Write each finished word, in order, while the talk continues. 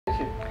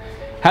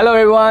Hello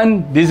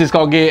everyone, this is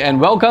Koge and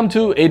welcome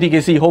to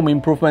ATKC Home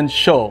Improvement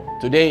Show.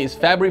 Today is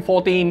February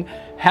 14.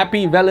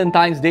 Happy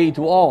Valentine's Day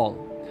to all.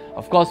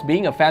 Of course,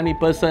 being a family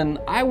person,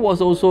 I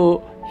was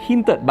also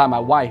hinted by my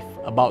wife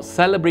about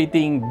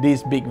celebrating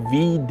this big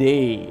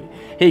V-Day.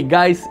 Hey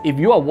guys, if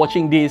you are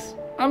watching this,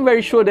 I'm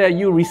very sure that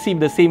you received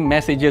the same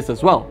messages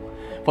as well.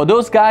 For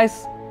those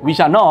guys which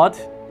are not,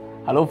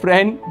 hello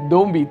friend,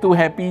 don't be too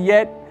happy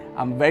yet.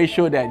 I'm very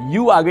sure that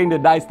you are going to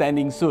die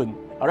standing soon.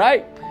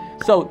 Alright?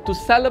 So, to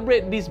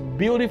celebrate this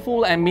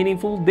beautiful and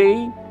meaningful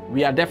day,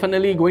 we are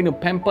definitely going to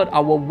pamper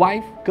our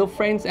wife,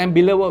 girlfriends and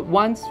beloved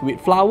ones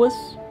with flowers,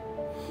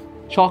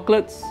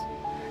 chocolates,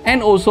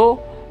 and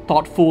also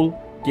thoughtful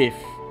gift.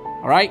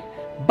 Alright?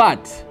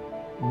 But,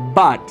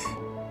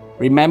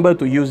 remember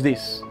to use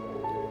this.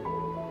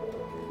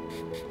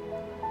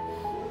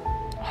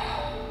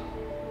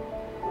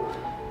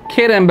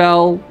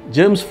 Kate+Belle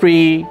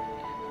germs-free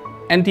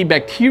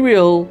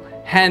anti-bacterial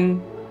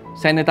hand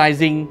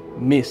sanitizing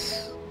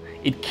mist.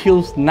 It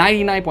kills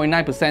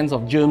 99.9%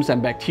 of germs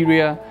and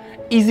bacteria.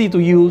 Easy to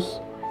use.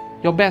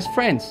 Your best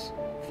friends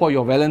for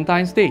your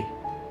Valentine's Day.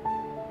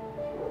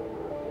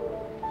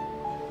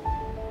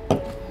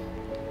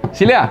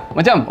 Celia,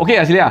 macam okay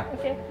lah Celia?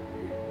 Okay.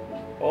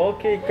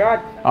 Okay,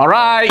 cut.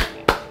 Alright.